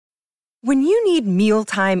When you need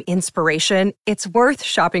mealtime inspiration, it's worth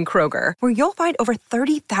shopping Kroger, where you'll find over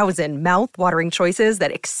 30,000 mouth-watering choices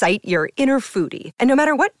that excite your inner foodie. And no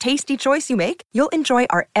matter what tasty choice you make, you'll enjoy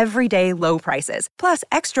our everyday low prices, plus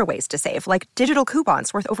extra ways to save, like digital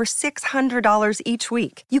coupons worth over $600 each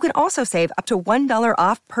week. You can also save up to $1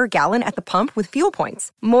 off per gallon at the pump with fuel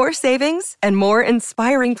points. More savings and more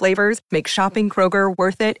inspiring flavors make shopping Kroger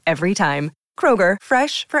worth it every time. Kroger,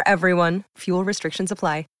 fresh for everyone. Fuel restrictions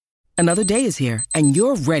apply. Another day is here, and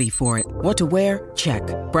you're ready for it. What to wear? Check.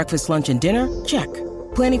 Breakfast, lunch, and dinner? Check.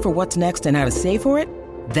 Planning for what's next and how to save for it?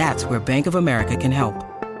 That's where Bank of America can help.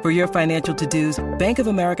 For your financial to-dos, Bank of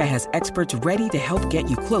America has experts ready to help get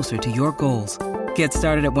you closer to your goals. Get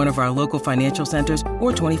started at one of our local financial centers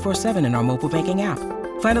or 24/7 in our mobile banking app.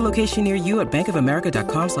 Find a location near you at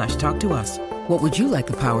bankofamerica.com/talktous. What would you like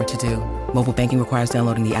the power to do? Mobile banking requires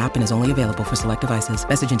downloading the app and is only available for select devices.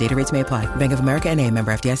 Message and data rates may apply. Bank of America N.A.,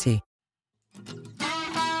 member FDIC.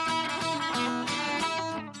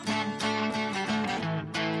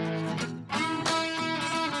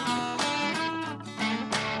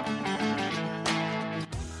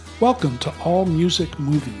 Welcome to All Music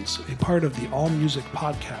Movies, a part of the All Music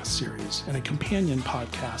podcast series and a companion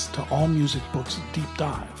podcast to All Music Books Deep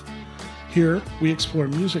Dive. Here, we explore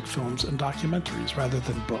music films and documentaries rather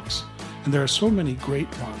than books, and there are so many great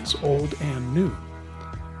ones, old and new.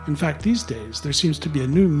 In fact, these days, there seems to be a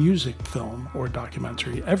new music film or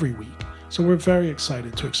documentary every week, so we're very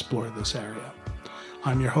excited to explore this area.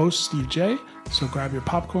 I'm your host, Steve J., so grab your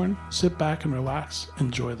popcorn, sit back and relax,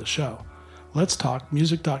 enjoy the show. Let's talk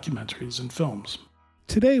music documentaries and films.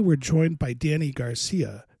 Today we're joined by Danny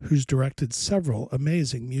Garcia, who's directed several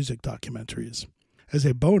amazing music documentaries. As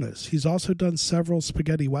a bonus, he's also done several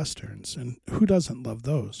spaghetti westerns, and who doesn't love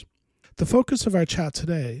those? The focus of our chat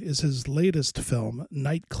today is his latest film,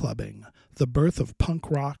 Night Clubbing, the birth of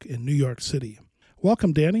punk rock in New York City.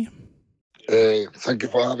 Welcome, Danny. Hey, thank you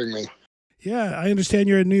for having me. Yeah, I understand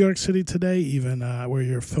you're in New York City today, even where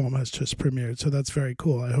your film has just premiered, so that's very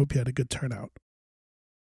cool. I hope you had a good turnout.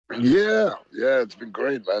 Yeah, it's been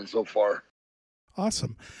great, man, so far.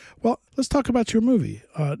 Awesome. Well, let's talk about your movie.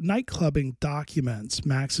 Night Clubbing documents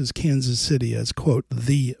Max's Kansas City as, quote,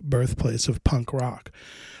 the birthplace of punk rock.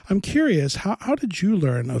 I'm curious, how did you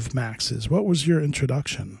learn of Max's? What was your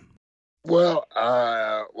introduction? Well,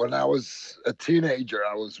 when I was a teenager,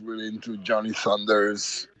 I was really into Johnny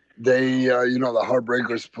Thunders. They, the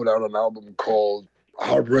Heartbreakers put out an album called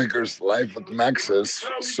Heartbreakers Live at Max's.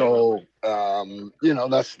 So,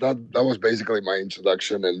 that was basically my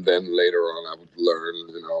introduction. And then later on, I would learn,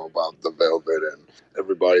 about the Velvet and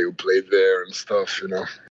everybody who played there and stuff,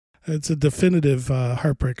 It's a definitive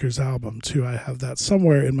Heartbreakers album, too. I have that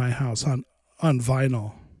somewhere in my house on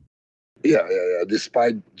vinyl. Yeah.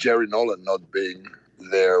 Despite Jerry Nolan not being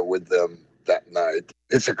there with them that night,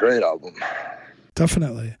 it's a great album.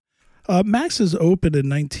 Definitely. Max's opened in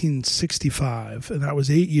 1965, and that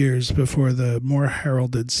was 8 years before the more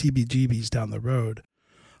heralded CBGBs down the road.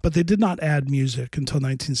 But they did not add music until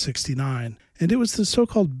 1969, and it was the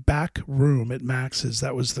so-called back room at Max's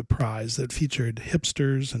that was the prize that featured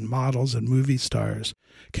hipsters and models and movie stars.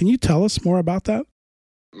 Can you tell us more about that?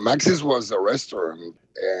 Max's was a restaurant,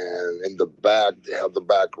 and in the back, they had the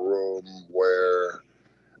back room where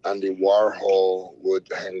Andy Warhol would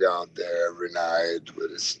hang out there every night with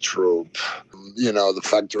his troupe. The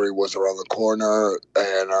factory was around the corner,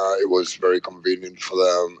 and it was very convenient for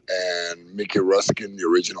them. And Mickey Ruskin, the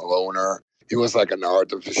original owner, he was like an art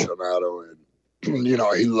aficionado, and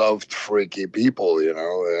he loved freaky people,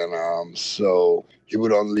 and so he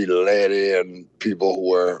would only let in people who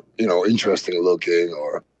were, interesting looking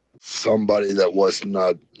or somebody that was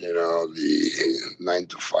not, the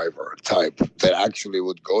 9-to-5er type that actually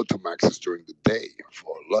would go to Max's during the day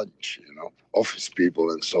for lunch, office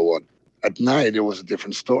people and so on. At night, it was a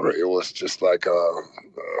different story. It was just like a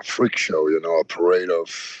freak show, a parade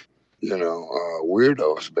of,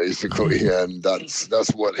 weirdos, basically. And that's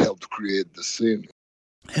what helped create the scene.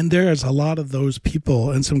 And there's a lot of those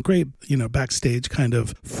people and some great, backstage kind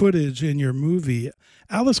of footage in your movie.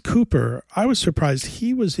 Alice Cooper, I was surprised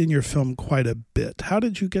he was in your film quite a bit. How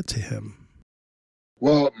did you get to him?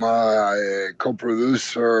 Well, my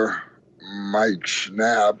co-producer, Mike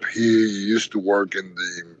Schnapp, he used to work in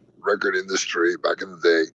the record industry back in the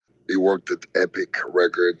day. He worked at Epic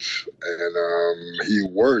Records, and he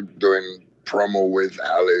worked doing promo with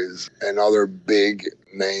Alice and other big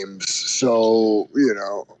names. So,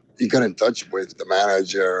 he got in touch with the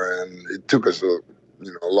manager, and it took us a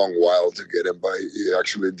long while to get him, but he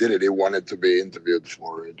actually did it. He wanted to be interviewed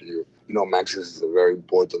for it. Max is a very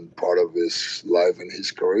important part of his life and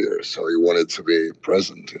his career, so he wanted to be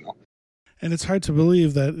present, And it's hard to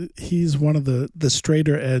believe that he's one of the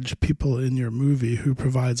straighter edge people in your movie who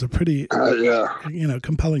provides a pretty,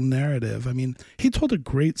 compelling narrative. I mean, he told a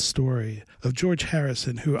great story of George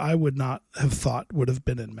Harrison, who I would not have thought would have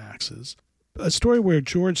been in Max's. A story where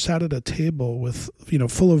George sat at a table with,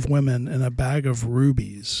 full of women and a bag of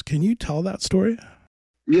rubies. Can you tell that story?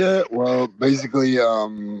 Yeah, well, basically,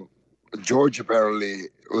 George apparently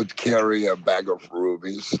would carry a bag of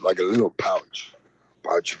rubies, like a little pouch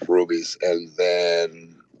of rubies, and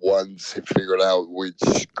then once he figured out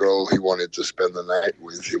which girl he wanted to spend the night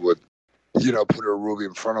with, he would, put a ruby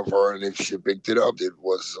in front of her, and if she picked it up, it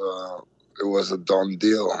was a done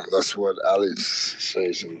deal. That's what Alice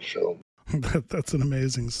says in the film. That's an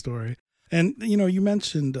amazing story. And, you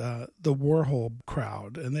mentioned the Warhol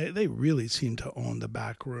crowd, and they really seem to own the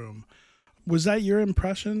back room. Was that your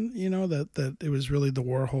impression, that it was really the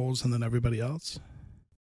Warhols and then everybody else?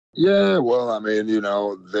 Yeah, well, I mean,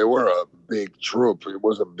 they were a big troupe. It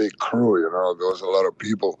was a big crew, there was a lot of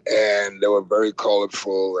people, and they were very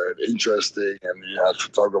colorful and interesting, and you had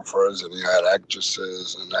photographers, and you had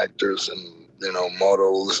actresses and actors and,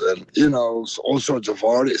 models, and, all sorts of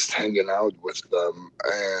artists hanging out with them.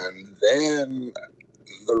 And then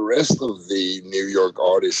the rest of the New York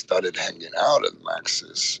artists started hanging out at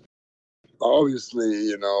Max's.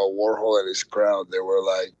 Obviously, Warhol and his crowd, they were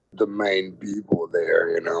like the main people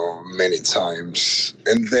there, many times.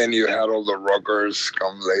 And then you had all the rockers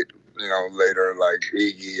come later, like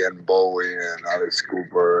Iggy and Bowie and Alice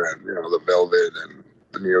Cooper and, the Velvet and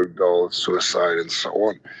the New York Dolls, Suicide, and so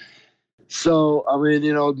on. So, I mean,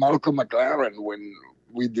 Malcolm McLaren, when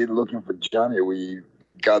we did Looking for Johnny, we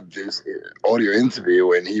got this audio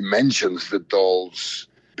interview, and he mentions the Dolls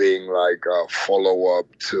being like a follow-up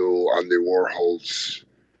to Andy Warhol's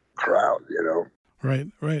crowd,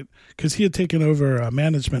 Right. Because he had taken over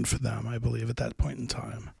management for them, I believe, at that point in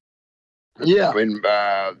time. Yeah, I mean,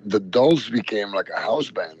 the Dolls became like a house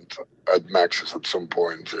band at Max's at some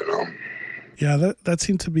point, Yeah, that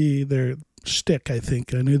seemed to be their shtick, I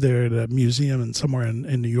think. I knew they were at a museum and somewhere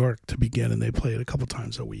in New York to begin, and they played a couple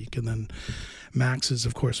times a week. And then Max's,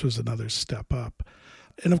 of course, was another step up.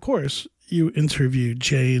 And, of course, you interviewed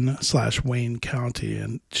Jane/Wayne County,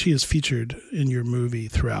 and she is featured in your movie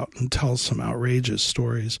throughout and tells some outrageous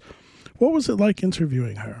stories. What was it like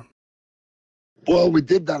interviewing her? Well, we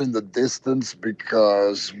did that in the distance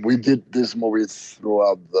because we did this movie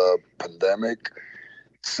throughout the pandemic.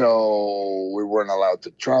 So we weren't allowed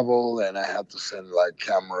to travel, and I had to send like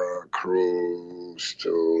camera crews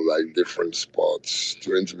to like different spots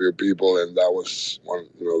to interview people. And that was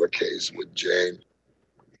the case with Jane.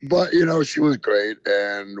 But, she was great.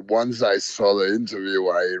 And once I saw the interview,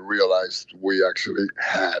 I realized we actually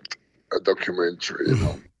had a documentary,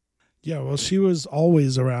 Yeah, well, she was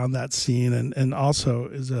always around that scene and also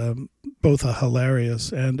is both a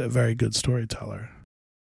hilarious and a very good storyteller.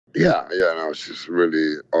 Yeah, she's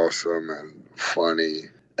really awesome and funny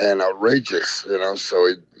and outrageous, so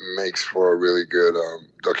it makes for a really good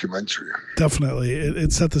documentary. Definitely.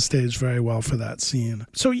 It set the stage very well for that scene.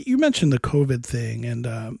 So you mentioned the COVID thing, and,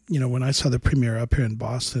 when I saw the premiere up here in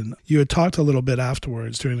Boston, you had talked a little bit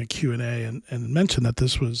afterwards during the Q&A and mentioned that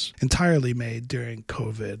this was entirely made during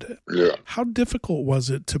COVID. Yeah. How difficult was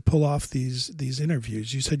it to pull off these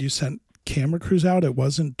interviews? You said you sent camera crews out. It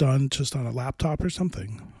wasn't done just on a laptop or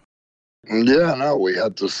something? Yeah, no, we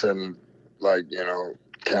had to send,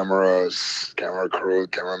 cameras, camera crew,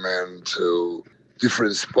 cameramen to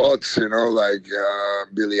different spots, like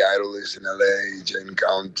Billy Idol is in LA, Jane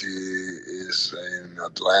County is in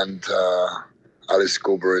Atlanta, Alice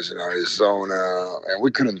Cooper is in Arizona, and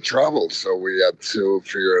we couldn't travel, so we had to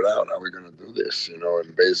figure it out how we're going to do this,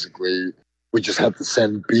 and basically we just had to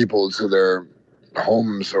send people to their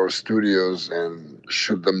homes or studios and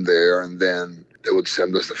shoot them there, and then they would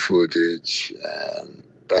send us the footage, and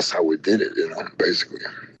that's how we did it, basically.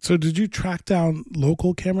 So did you track down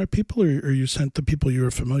local camera people, or you sent the people you were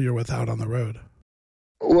familiar with out on the road?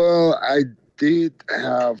 Well, I did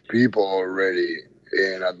have people already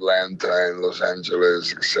in Atlanta and Los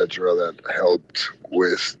Angeles, etc., that helped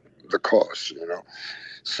with the cost,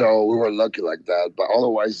 So we were lucky like that. But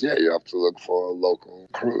otherwise, yeah, you have to look for local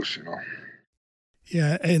crews,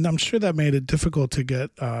 Yeah, and I'm sure that made it difficult to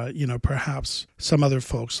get, perhaps some other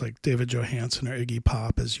folks like David Johansen or Iggy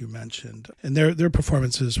Pop, as you mentioned. And their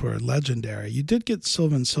performances were legendary. You did get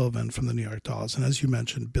Sylvan from the New York Dolls, and as you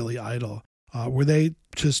mentioned, Billy Idol. Were they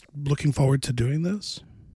just looking forward to doing this?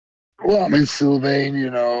 Well, I mean, Sylvain,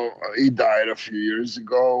 he died a few years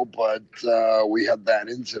ago, but we had that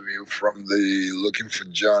interview from the Looking for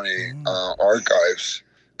Johnny archives.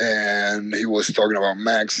 And he was talking about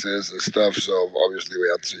Maxis and stuff, so obviously we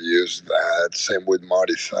had to use that. Same with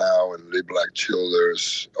Marty Thau and Lee Black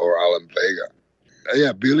Childers or Alan Vega.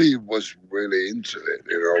 Yeah, Billy was really into it,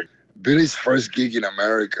 you know. Billy's first gig in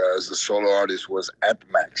America as a solo artist was at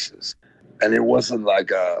Maxis. And it wasn't like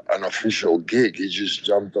an official gig. He just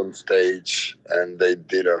jumped on stage and they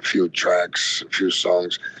did a few tracks, a few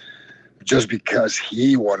songs, just because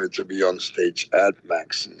he wanted to be on stage at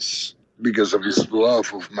Maxis, because of his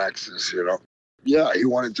love of Maxis, you know. Yeah, he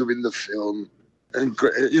wanted to be in the film. And,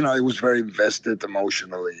 you know, he was very invested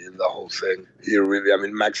emotionally in the whole thing. He really, I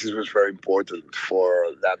mean, Maxis was very important for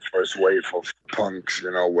that first wave of punks,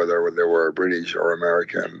 you know, whether they were British or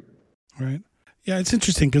American. Right. Yeah, it's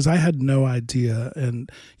interesting because I had no idea.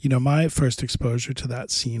 And, you know, my first exposure to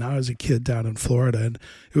that scene, I was a kid down in Florida, and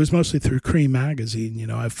it was mostly through Cream magazine. You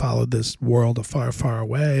know, I followed this world of Far, Far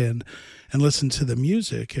Away and listened to the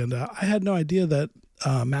music. And I had no idea that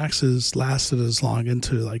Max's lasted as long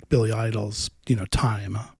into like Billy Idol's, you know,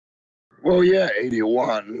 time. Well, yeah,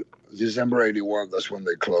 81, December 81, that's when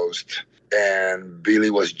they closed. And Billy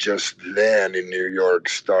was just then in New York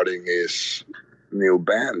starting his new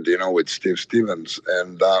band, you know, with Steve Stevens.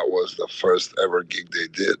 And that was the first ever gig they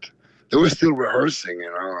did. They were still rehearsing, you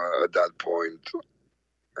know, at that point.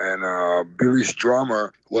 And Billy's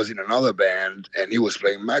drummer was in another band, and he was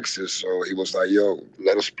playing Maxis, so he was like, yo,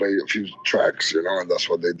 let us play a few tracks, you know, and that's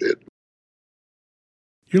what they did.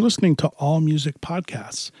 You're listening to All Music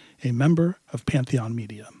Podcasts, a member of Pantheon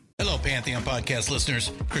Media. Hello, Pantheon Podcast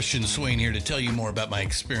listeners. Christian Swain here to tell you more about my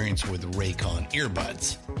experience with Raycon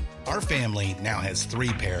earbuds. Our family now has 3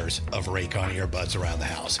 pairs of Raycon earbuds around the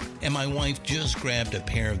house, and my wife just grabbed a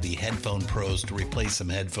pair of the Headphone Pros to replace some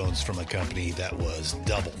headphones from a company that was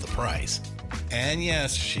double the price. And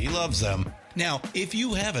yes, she loves them. Now, if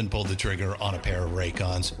you haven't pulled the trigger on a pair of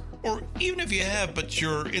Raycons, or even if you have, but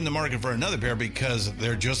you're in the market for another pair because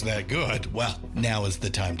they're just that good, well, now is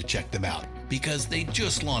the time to check them out, because they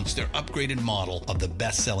just launched their upgraded model of the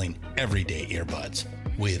best-selling everyday earbuds.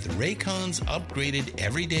 With Raycon's upgraded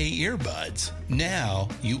everyday earbuds, now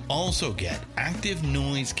you also get active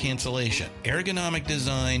noise cancellation, ergonomic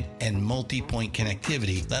design, and multi-point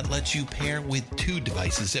connectivity that lets you pair with 2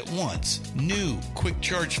 devices at once. New quick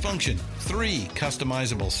charge function, 3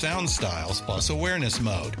 customizable sound styles, plus awareness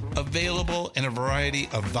mode. Available in a variety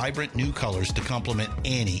of vibrant new colors to complement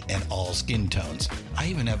any and all skin tones. I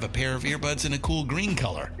even have a pair of earbuds in a cool green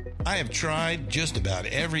color. I have tried just about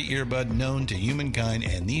every earbud known to humankind,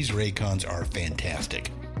 and these Raycons are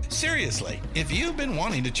fantastic. Seriously, if you've been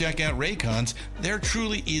wanting to check out Raycons, there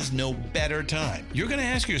truly is no better time. You're going to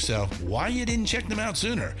ask yourself why you didn't check them out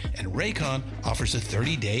sooner, and Raycon offers a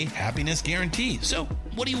 30-day happiness guarantee. So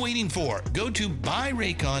what are you waiting for? Go to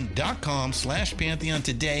buyraycon.com/Pantheon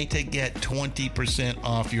today to get 20%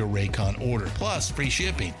 off your Raycon order, plus free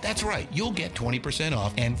shipping. That's right, you'll get 20%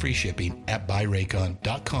 off and free shipping at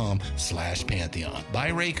buyraycon.com/Pantheon.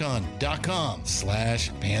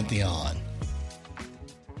 buyraycon.com/Pantheon.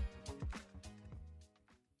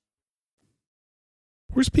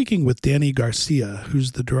 We're speaking with Danny Garcia,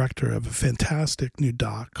 who's the director of a fantastic new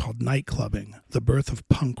doc called Nightclubbing, The Birth of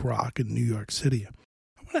Punk Rock in New York City.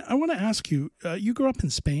 I want to ask you, you grew up in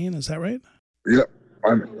Spain, is that right? Yeah,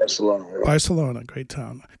 I'm in Barcelona. Barcelona, great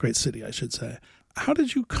town, great city, I should say. How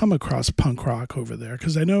did you come across punk rock over there?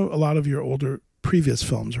 Because I know a lot of your previous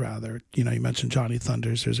films, rather, you know, you mentioned Johnny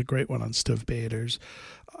Thunders, there's a great one on Stiv Bators.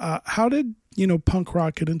 How did, you know, punk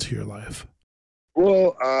rock get into your life?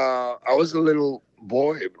 Well, I was a little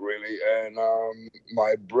boy, really, and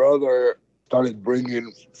my brother started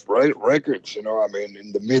bringing records, you know. I mean,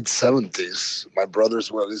 in the mid-70s, my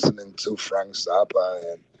brothers were listening to Frank Zappa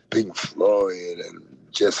and Pink Floyd and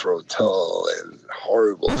Jethro Tull and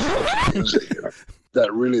horrible fucking music, you know.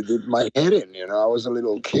 That really did my head in, you know. I was a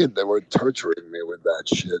little kid. They were torturing me with that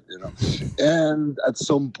shit, you know. And at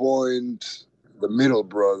some point, the middle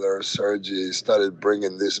brother, Sergi, started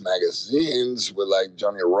bringing these magazines with like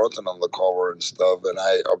Johnny Rotten on the cover and stuff. And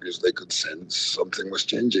I obviously could sense something was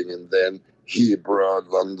changing. And then he brought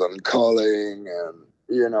London Calling and,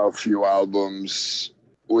 you know, a few albums,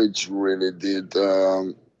 which really did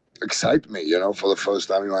excite me, you know. For the first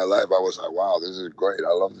time in my life, I was like, wow, this is great.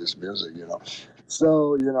 I love this music, you know.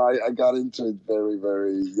 So, you know, I got into it very,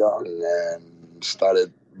 very young and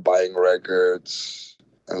started buying records.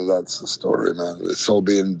 And that's the story, man. It's all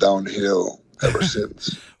been downhill ever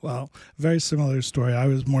since. Well, very similar story. I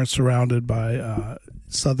was more surrounded by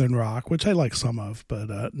Southern rock, which I like some of,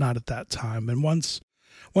 but not at that time. And once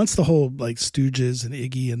the whole like Stooges and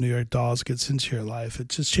Iggy and New York Dolls gets into your life, it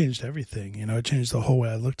just changed everything. You know, it changed the whole way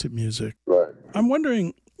I looked at music. Right. I'm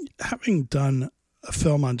wondering, having done a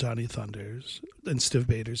film on Johnny Thunders and Stiv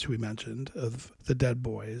Bators, who we mentioned, of the Dead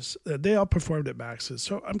Boys. They all performed at Max's.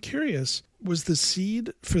 So I'm curious, was the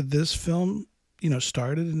seed for this film,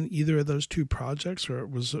 started in either of those two projects, or it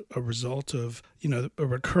was a result of, a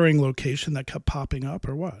recurring location that kept popping up,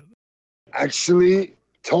 or what? Actually,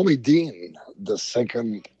 Tommy Dean, the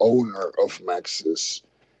second owner of Max's,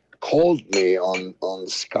 called me on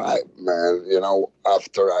Skype, man,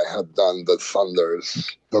 after I had done the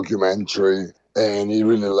Thunders documentary, and he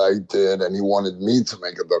really liked it, and he wanted me to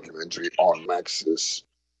make a documentary on Max's.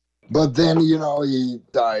 But then, he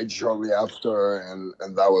died shortly after, and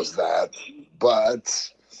that was that.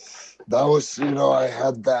 But that was, I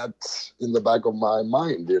had that in the back of my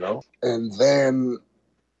mind, And then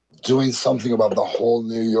doing something about the whole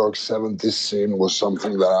New York 70s scene was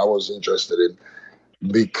something that I was interested in,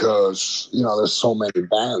 because, there's so many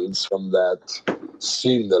bands from that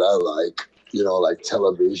scene that I like, like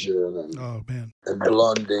Television and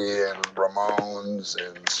Blondie and Ramones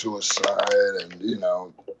and Suicide, and,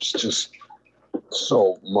 it's just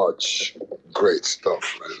so much great stuff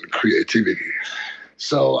and creativity.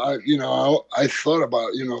 So, I thought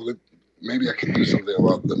about, maybe I can do something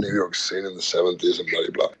about the New York scene in the 70s and blah,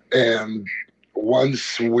 blah, blah. And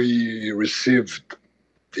once we received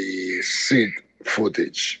the seed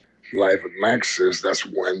footage live at Max's, that's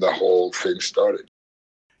when the whole thing started.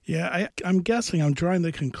 Yeah, I'm guessing, I'm drawing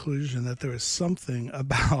the conclusion that there was something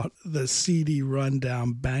about the seedy,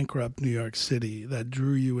 rundown, bankrupt New York City that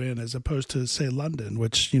drew you in, as opposed to, say, London,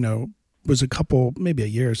 which, was maybe a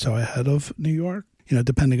year or so ahead of New York,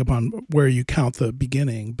 depending upon where you count the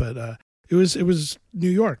beginning. But it was New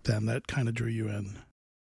York then that kind of drew you in.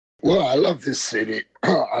 Well, I love this city.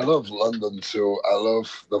 I love London too. I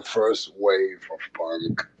love the first wave of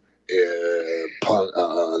punk,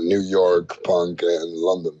 New York punk and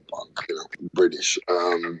London punk, British.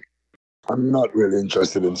 I'm not really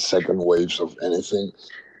interested in second waves of anything.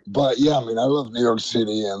 But yeah, I love New York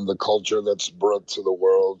City and the culture that's brought to the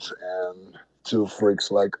world and to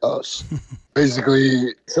freaks like us.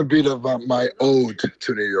 Basically, it's a bit of my ode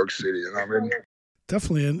to New York City,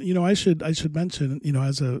 Definitely. And, I should mention,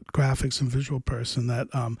 as a graphics and visual person, that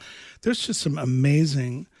there's just some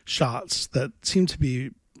amazing shots that seem to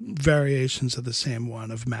be variations of the same one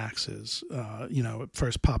of Max's. It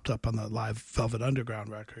first popped up on the live Velvet Underground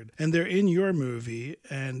record. And they're in your movie.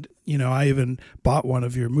 And, I even bought one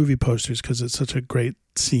of your movie posters because it's such a great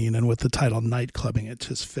scene. And with the title Nightclubbing, it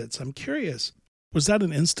just fits. I'm curious, was that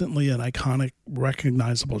an instantly an iconic,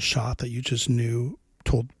 recognizable shot that you just knew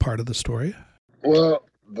told part of the story? Well,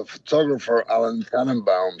 the photographer, Alan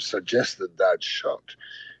Tannenbaum, suggested that shot.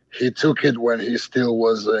 He took it when he still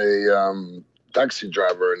was a taxi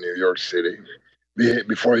driver in New York City,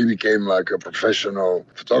 before he became like a professional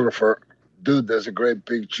photographer. Dude, there's a great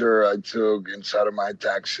picture I took inside of my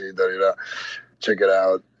taxi. Check it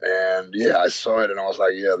out. And yeah, I saw it and I was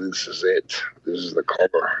like, yeah, this is it. This is the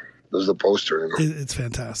cover. This is the poster. It's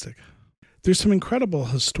fantastic. There's some incredible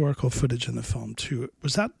historical footage in the film, too.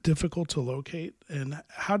 Was that difficult to locate? And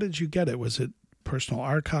how did you get it? Was it personal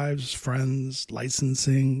archives, friends,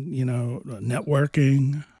 licensing,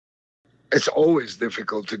 networking? It's always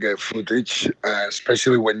difficult to get footage,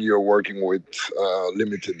 especially when you're working with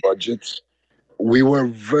limited budgets. We were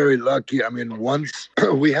very lucky. Once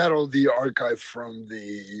we had all the archive from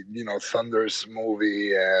the, Thunders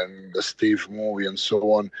movie and the Steve movie and so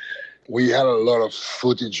on. We had a lot of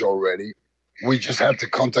footage already. We just had to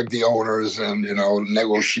contact the owners and,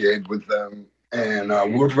 negotiate with them. And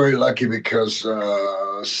we're very lucky because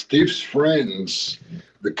Steve's friends,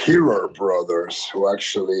 the Kierer brothers, who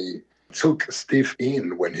actually took Steve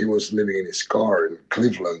in when he was living in his car in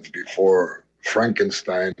Cleveland before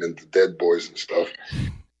Frankenstein and the Dead Boys and stuff.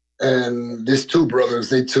 And these two brothers,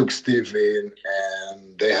 they took Steve in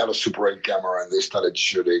and they had a Super 8 camera and they started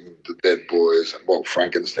shooting the Dead Boys. Well,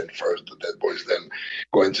 Frankenstein first, the Dead Boys, then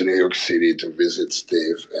going to New York City to visit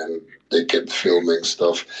Steve, and they kept filming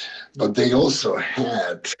stuff. But they also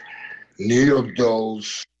had New York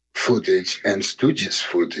Dolls footage and Stooges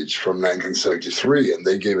footage from 1973, and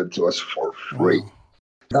they gave it to us for free. Wow.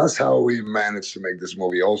 That's how we managed to make this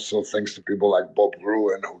movie. Also, thanks to people like Bob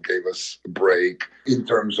Gruen, who gave us a break in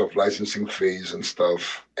terms of licensing fees and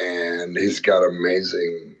stuff. And he's got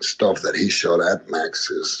amazing stuff that he shot at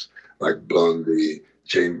Max's, like Blondie,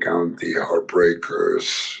 Jane County,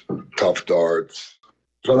 Heartbreakers, Tough Darts.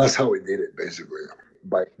 So that's how we did it, basically,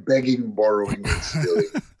 by begging, borrowing, and stealing.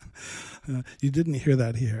 You didn't hear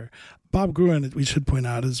that here. Bob Gruen, we should point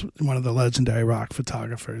out, is one of the legendary rock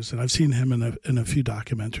photographers, and I've seen him in a few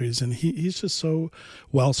documentaries, and he's just so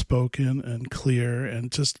well-spoken and clear,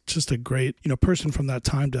 and just a great person from that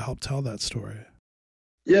time to help tell that story.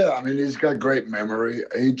 Yeah, I mean, he's got great memory.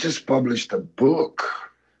 He just published a book,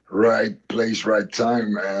 right place, right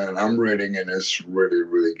time, and I'm reading it. It's really,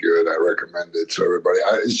 really good. I recommend it to everybody.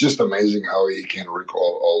 It's just amazing how he can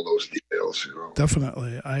recall all those details, you know.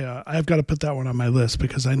 Definitely. I've got to put that one on my list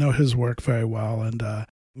because I know his work very well. And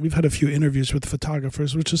we've had a few interviews with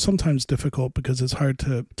photographers, which is sometimes difficult because it's hard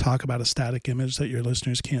to talk about a static image that your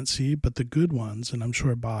listeners can't see. But the good ones, and I'm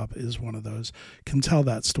sure Bob is one of those, can tell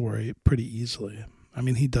that story pretty easily. I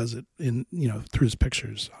mean, he does it through his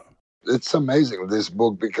pictures. It's amazing, this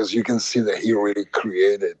book, because you can see that he really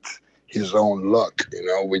created his own luck,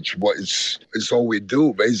 which it's all we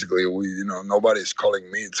do, basically. Nobody's calling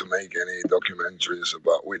me to make any documentaries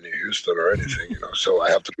about Whitney Houston or anything, so I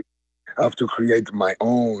have to create my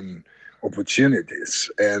own opportunities.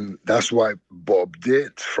 And that's why Bob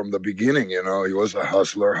did from the beginning. He was a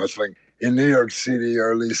hustler, hustling in New York City,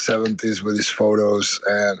 early 70s with his photos,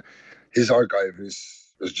 and his archive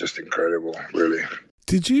is just incredible, really.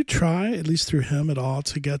 Did you try, at least through him at all,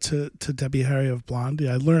 to get to Debbie Harry of Blondie?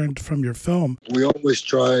 I learned from your film. We always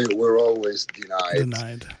try. We're always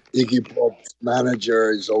denied. Iggy Pop's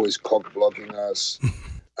manager is always cock-blocking us.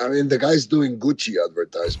 I mean, the guy's doing Gucci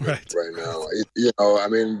advertisement right now.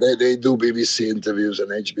 They do BBC interviews and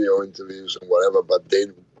HBO interviews and whatever, but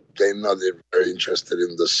they're not very interested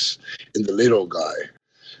in the little guy,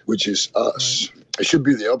 which is us. Right. It should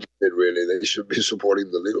be the opposite, really. They should be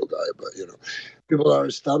supporting the little guy, but people are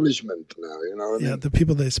establishment now. What I mean? The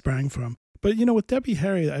people they sprang from. But with Debbie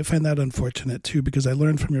Harry, I find that unfortunate too, because I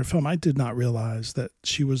learned from your film. I did not realize that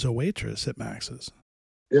she was a waitress at Max's.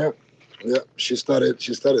 Yeah. She started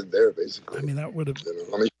there, basically. I mean, that would have.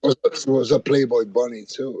 She was a Playboy bunny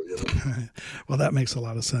too. Well, that makes a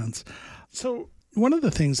lot of sense. So one of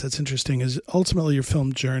the things that's interesting is ultimately your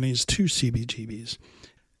film journeys to CBGB's.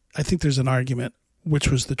 I think there's an argument which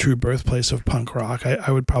was the true birthplace of punk rock.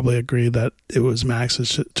 I would probably agree that it was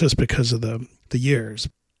Max's just because of the years.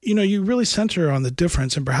 You really center on the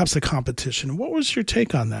difference and perhaps the competition. What was your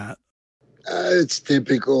take on that? It's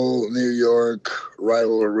typical New York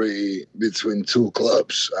rivalry between two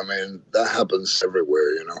clubs. I mean, that happens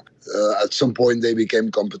everywhere, At some point, they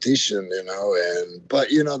became competition, but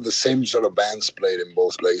the same sort of bands played in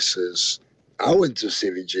both places. I went to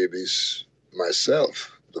CBGB's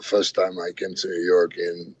myself the first time I came to New York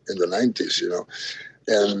in the 90s,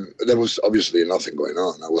 and there was obviously nothing going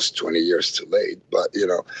on. I was 20 years too late, but,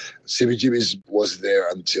 CBGB's was there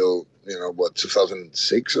until,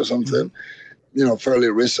 2006 or something, fairly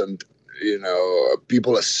recent.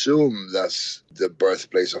 People assume that's the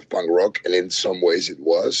birthplace of punk rock, and in some ways it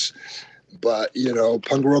was. But,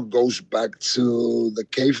 punk rock goes back to the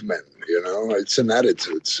cavemen, it's an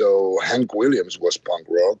attitude. So Hank Williams was punk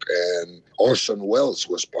rock and Orson Welles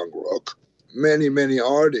was punk rock. Many, many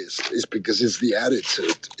artists, it's because it's the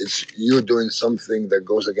attitude. It's you doing something that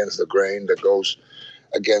goes against the grain, that goes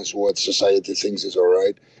against what society thinks is all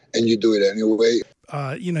right, and you do it anyway.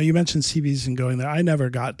 You mentioned CB's and going there. I never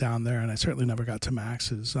got down there, and I certainly never got to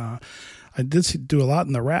Max's. I did do a lot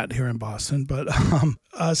in the Rat here in Boston, but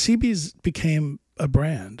CB's became a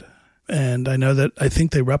brand. And I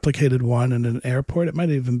think they replicated one in an airport. It might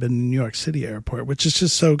have even been New York City airport, which is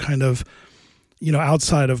just so kind of,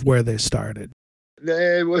 outside of where they started.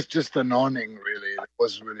 It was just an awning, really. It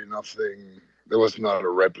was really nothing. There was not a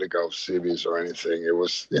replica of CB's or anything. It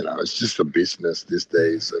was, it's just a business these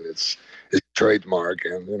days, and it's trademark,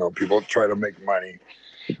 and, people try to make money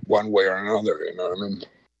one way or another, you know what I mean?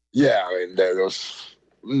 Yeah, there was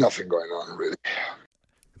nothing going on, really.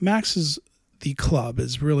 Max's The Club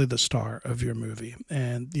is really the star of your movie,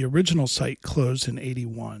 and the original site closed in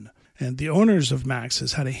 1981. And the owners of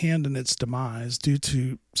Max's had a hand in its demise due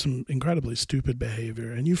to some incredibly stupid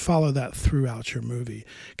behavior, and you follow that throughout your movie.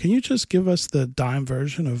 Can you just give us the dime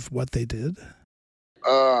version of what they did?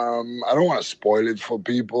 I don't want to spoil it for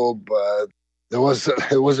people, but there was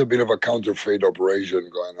a bit of a counterfeit operation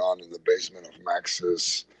going on in the basement of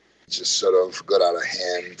Max's. It just sort of got out of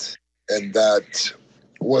hand, and that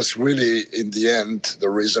was really, in the end, the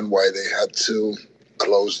reason why they had to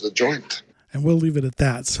close the joint. And we'll leave it at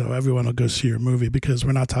that, so everyone will go see your movie, because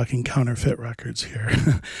we're not talking counterfeit records here.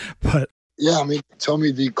 But yeah, I mean,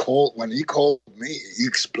 Tommy D when he called me, he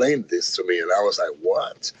explained this to me, and I was like,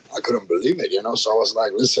 what? I couldn't believe it, So I was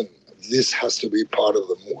like, listen, this has to be part of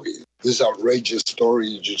the movie. This outrageous story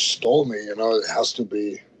you just told me, it has to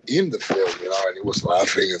be in the film, and he was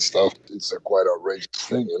laughing and stuff. It's a quite outrageous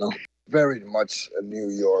thing, Very much a New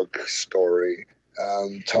York story.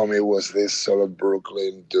 Tommy was this sort of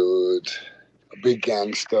Brooklyn dude, a big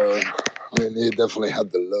gangster. I mean, he definitely had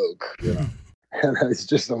the look, And it's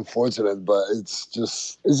just unfortunate, but it's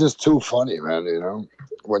just too funny, man,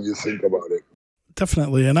 when you think about it.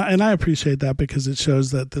 Definitely. And I appreciate that because it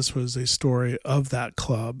shows that this was a story of that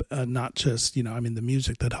club, not just, the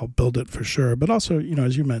music that helped build it for sure, but also,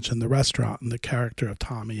 as you mentioned, the restaurant and the character of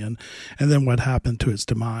Tommy and then what happened to its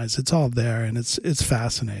demise. It's all there and it's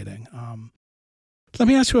fascinating. Let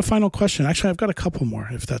me ask you a final question. Actually, I've got a couple more,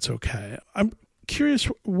 if that's okay. I'm curious,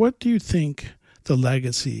 what do you think the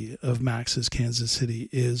legacy of Max's Kansas City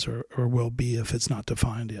is or will be if it's not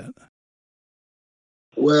defined yet?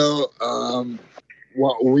 Well,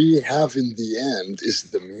 what we have in the end is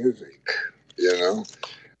the music,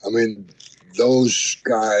 I mean, those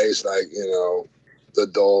guys like, the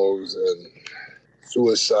Dogs and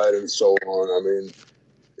Suicide and so on. I mean,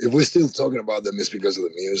 if we're still talking about them, it's because of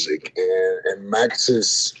the music. And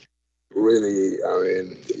Max's really,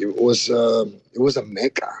 it was a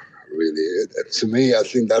mecca, really. To me, I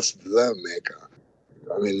think that's the mecca.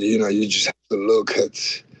 I mean, you just have to look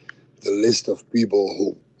at the list of people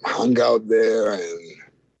who hung out there and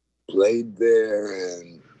played there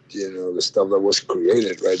and, the stuff that was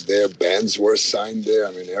created right there. Bands were signed there.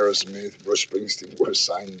 I mean, Aerosmith, Bruce Springsteen were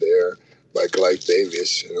signed there by Clive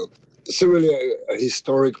Davis, It's really a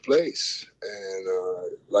historic place. And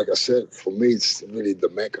like I said, for me, it's really the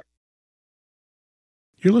mecca.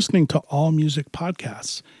 You're listening to All Music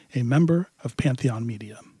Podcasts, a member of Pantheon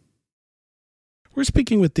Media. We're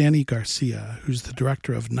speaking with Danny Garcia, who's the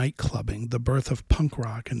director of Night Clubbing, the birth of punk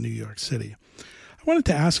rock in New York City. I wanted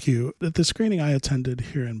to ask you, at the screening I attended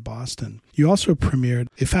here in Boston, you also premiered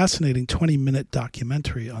a fascinating 20-minute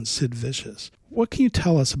documentary on Sid Vicious. What can you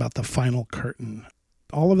tell us about the final curtain?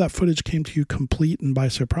 All of that footage came to you complete and by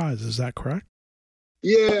surprise, is that correct?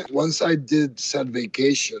 Yeah, once I did Sad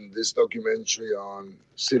Vacation, this documentary on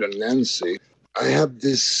Sid and Nancy, I had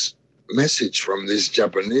this message from this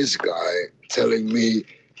Japanese guy telling me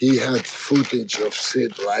he had footage of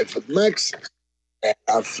Sid live at Max's. And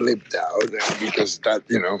I flipped out because that,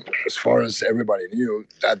 as far as everybody knew,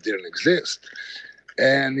 that didn't exist.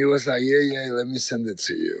 And he was like, yeah, let me send it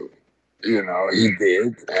to you. He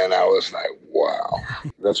did. And I was like, wow,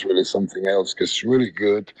 that's really something else because it's really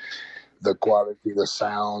good. The quality, the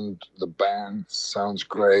sound, the band sounds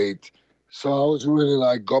great. So I was really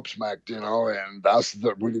like gobsmacked, and that's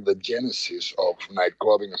really the genesis of Night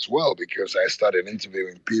Clubbing as well, because I started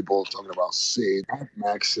interviewing people talking about Sid at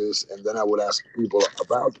Max's, and then I would ask people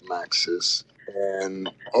about Max's. And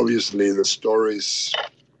obviously the stories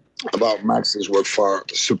about Max's were far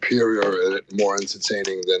superior and more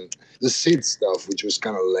entertaining than the Sid stuff, which was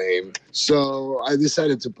kind of lame. So I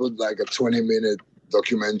decided to put like a 20-minute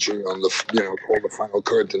documentary on called The Final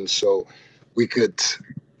Curtain, so we could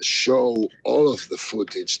show all of the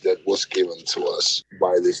footage that was given to us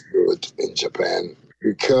by this dude in Japan.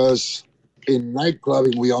 Because in Night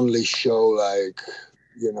Clubbing, we only show like,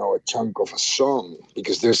 a chunk of a song,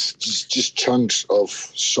 because there's just chunks of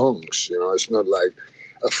songs, it's not like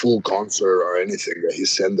a full concert or anything that he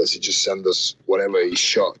sent us. He just sent us whatever he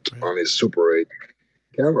shot on his Super 8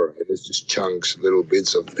 camera. And it's just chunks, little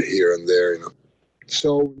bits of here and there,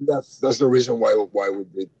 So that's the reason why we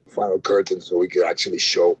did Final Curtain, so we could actually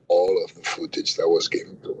show all of the footage that was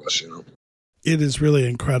given to us, It is really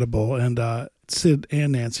incredible. And Sid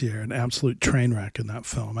and Nancy are an absolute train wreck in that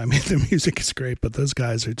film. I mean, the music is great, but those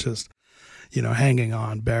guys are just, hanging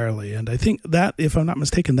on barely. And I think that, if I'm not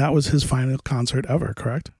mistaken, that was his final concert ever,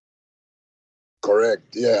 correct?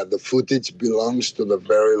 Correct. Yeah, the footage belongs to the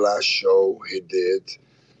very last show he did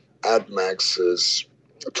at Max's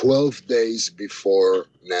 12 days before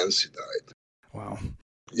Nancy died. Wow.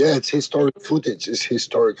 Yeah, it's historic footage.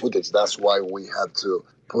 That's why we had to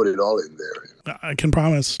put it all in there. I can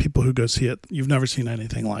promise people who go see it, you've never seen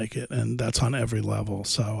anything like it, and that's on every level.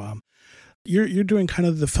 So you're doing kind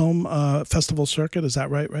of the film festival circuit, is that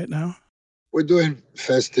right now? We're doing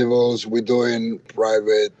festivals, we're doing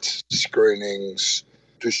private screenings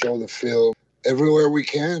to show the film everywhere we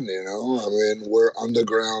can, we're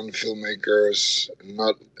underground filmmakers,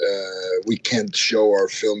 we can't show our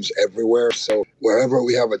films everywhere. So wherever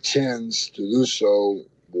we have a chance to do so,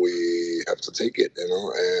 we have to take it,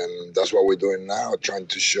 and that's what we're doing now, trying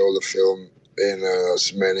to show the film in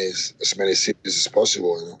as many cities as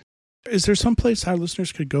possible, Is there some place our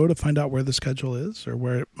listeners could go to find out where the schedule is or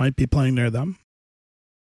where it might be playing near them?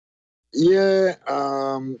 Yeah,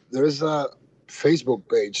 there's a Facebook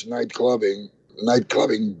page, Night Clubbing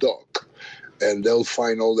Doc, and they'll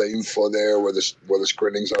find all the info there where the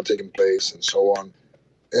screenings are taking place and so on.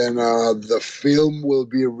 And the film will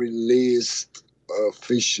be released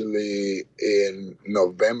officially in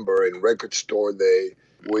November in Record Store Day.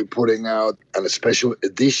 We're putting out a special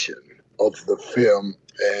edition of the film,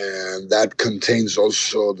 and that contains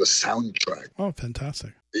also the soundtrack. Oh,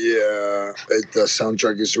 fantastic. Yeah, the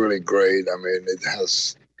soundtrack is really great. I mean, it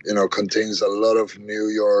has, contains a lot of New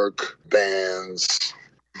York bands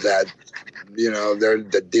that,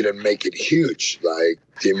 that didn't make it huge, like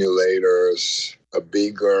Stimulators,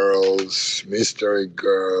 B-Girls, Mystery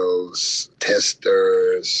Girls,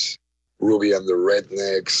 Testers, Ruby and the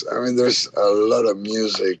Rednecks. I mean, there's a lot of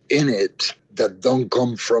music in it that don't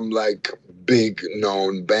come from like big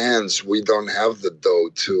known bands. We don't have the dough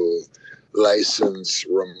to license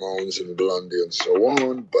Ramones and Blondie and so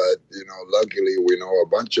on, but luckily we know a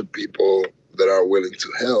bunch of people that are willing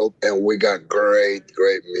to help, and we got great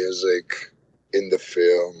music in the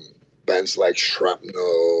film. Bands like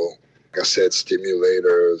Shrapnel, like I said,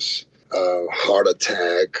 Stimulators, Heart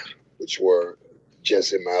Attack, which were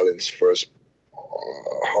Jesse Malin's first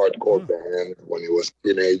hardcore band when he was a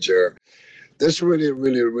teenager. There's really,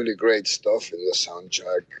 really, really great stuff in the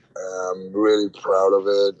soundtrack. I'm really proud of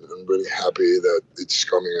it. I'm really happy that it's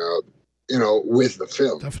coming out, with the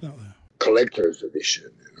film. Definitely. Collector's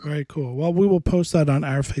edition. Very cool. Well, we will post that on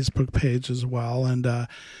our Facebook page as well. And,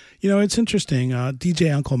 it's interesting.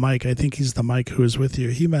 DJ Uncle Mike, I think he's the Mike who is with you.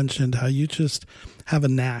 He mentioned how you just have a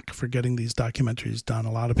knack for getting these documentaries done.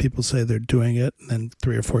 A lot of people say they're doing it, and then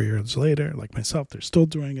 3 or 4 years later, like myself, they're still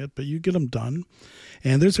doing it, but you get them done.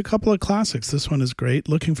 And there's a couple of classics. This one is great.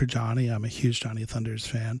 Looking for Johnny. I'm a huge Johnny Thunders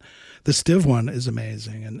fan. The Stiv one is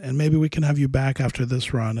amazing. And maybe we can have you back after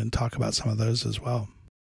this run and talk about some of those as well.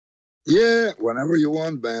 Yeah, whenever you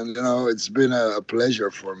want, Ben. It's been a pleasure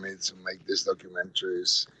for me to make these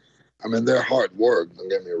documentaries. I mean, they're hard work, don't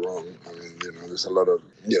get me wrong. I mean, there's a lot of,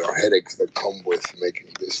 headaches that come with making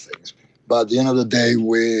these things. But at the end of the day,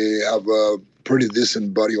 we have a pretty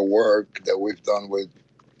decent body of work that we've done with,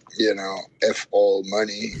 F all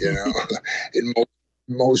money, in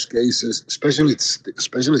most cases, especially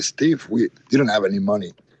Steve. We didn't have any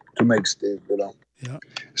money to make Steve, Yeah.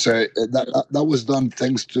 So that was done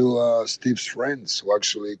thanks to Steve's friends who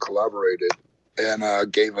actually collaborated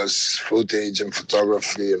and gave us footage and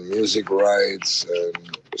photography and music rights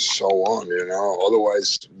and so on,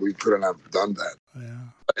 Otherwise, we couldn't have done that. Yeah.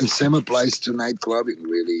 And same applies to nightclubbing,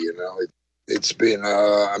 really, It's been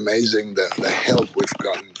amazing the help we've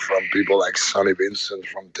gotten from people like Sonny Vincent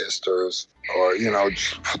from Testers, or,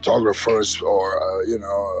 photographers, or,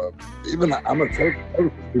 even amateur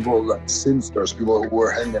people like Sinsters, people who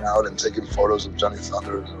were hanging out and taking photos of Johnny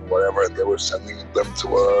Thunders or whatever, and they were sending them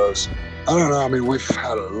to us. I don't know. I mean, we've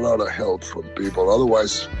had a lot of help from people.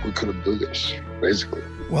 Otherwise, we couldn't do this, basically.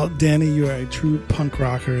 Well, Danny, you are a true punk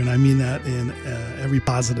rocker, and I mean that in every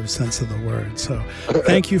positive sense of the word. So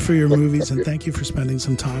thank you for your movies, and thank you for spending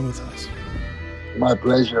some time with us. My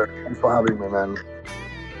pleasure. Thanks for having me, man.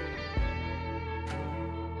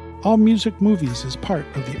 All Music Movies is part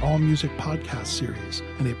of the All Music podcast series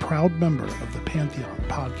and a proud member of the Pantheon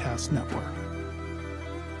Podcast Network.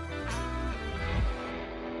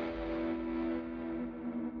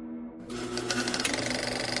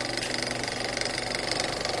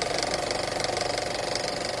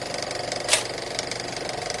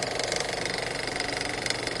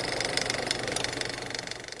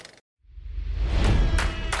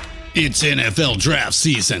 It's NFL draft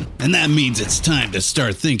season, and that means it's time to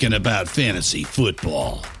start thinking about fantasy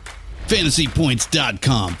football.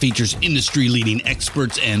 FantasyPoints.com features industry-leading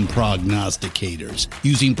experts and prognosticators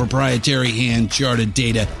using proprietary hand-charted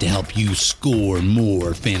data to help you score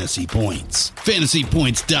more fantasy points.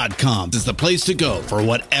 FantasyPoints.com is the place to go for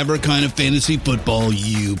whatever kind of fantasy football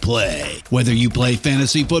you play. Whether you play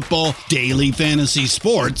fantasy football, daily fantasy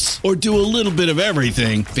sports, or do a little bit of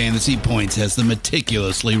everything, Fantasy Points has the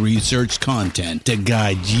meticulously researched content to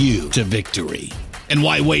guide you to victory. And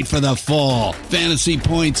why wait for the fall? Fantasy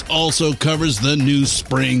Points also covers the new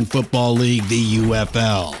spring football league, the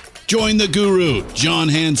UFL. Join the guru, John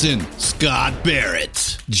Hansen, Scott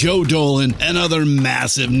Barrett, Joe Dolan, and other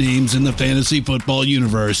massive names in the fantasy football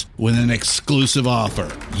universe with an exclusive offer.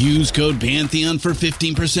 Use code Pantheon for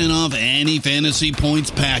 15% off any Fantasy Points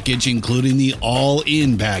package, including the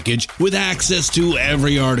all-in package, with access to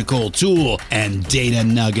every article, tool, and data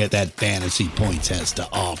nugget that Fantasy Points has to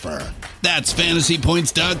offer. That's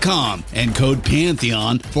FantasyPoints.com and code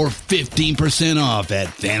Pantheon for 15% off at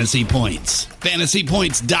Fantasy Points.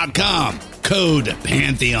 FantasyPoints.com, code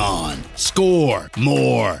Pantheon. Score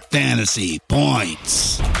more fantasy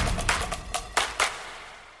points.